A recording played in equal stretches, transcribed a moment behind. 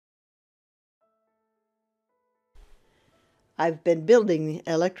I've been building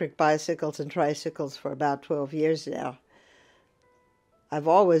electric bicycles and tricycles for about 12 years now. I've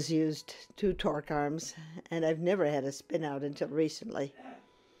always used 2 torque arms, and I've never had a spin out until recently.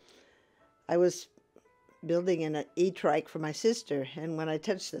 I was building an e-trike for my sister, and when I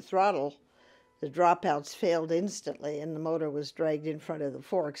touched the throttle, the dropouts failed instantly and the motor was dragged in front of the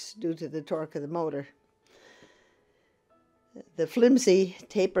forks due to the torque of the motor. The flimsy,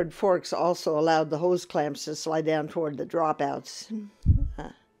 tapered forks also allowed the hose clamps to slide down toward the dropouts.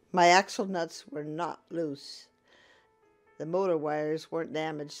 My axle nuts were not loose. The motor wires weren't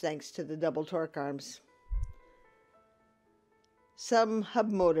damaged thanks to the double torque arms. Some hub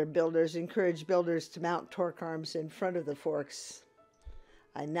motor builders encourage builders to mount torque arms in front of the forks.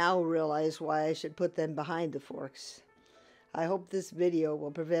 I now realize why I should put them behind the forks. I hope this video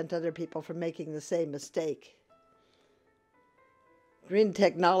will prevent other people from making the same mistake. Green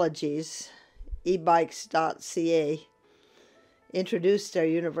Technologies, ebikes.ca, introduced their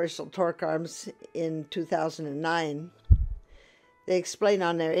universal torque arms in 2009. They explain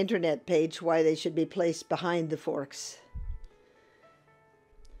on their internet page why they should be placed behind the forks.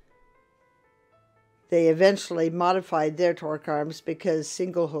 They eventually modified their torque arms because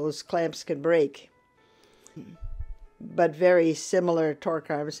single hose clamps can break. But very similar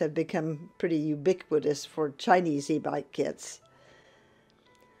torque arms have become pretty ubiquitous for Chinese e-bike kits.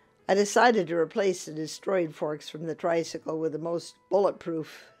 I decided to replace the destroyed forks from the tricycle with the most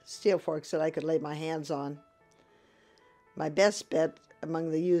bulletproof steel forks that I could lay my hands on. My best bet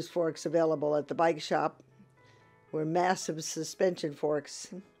among the used forks available at the bike shop were massive suspension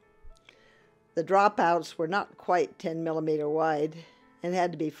forks. The dropouts were not quite 10 millimeter wide and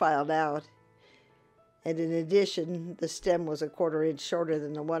had to be filed out. And in addition, the stem was a 1/4 inch shorter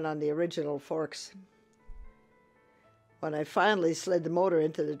than the one on the original forks. When I finally slid the motor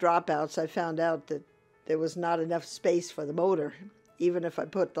into the dropouts, I found out that there was not enough space for the motor, even if I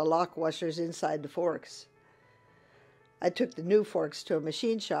put the lock washers inside the forks. I took the new forks to a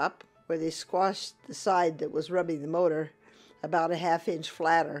machine shop where they squashed the side that was rubbing the motor about a 1/2 inch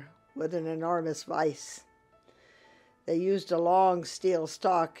flatter with an enormous vise. They used a long steel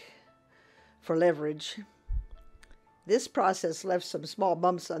stock for leverage. This process left some small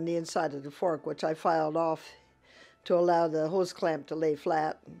bumps on the inside of the fork, which I filed off to allow the hose clamp to lay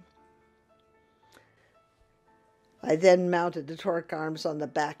flat. I then mounted the torque arms on the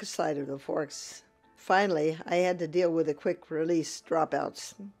back side of the forks. Finally, I had to deal with the quick release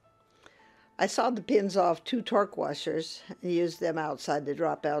dropouts. I sawed the pins off 2 torque washers and used them outside the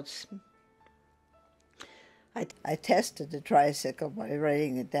dropouts. I tested the tricycle by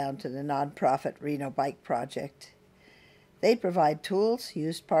writing it down to the nonprofit Reno Bike Project. They provide tools,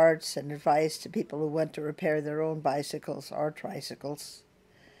 used parts, and advice to people who want to repair their own bicycles or tricycles.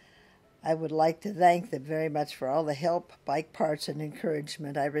 I would like to thank them very much for all the help, bike parts, and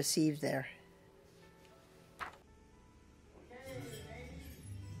encouragement I received there.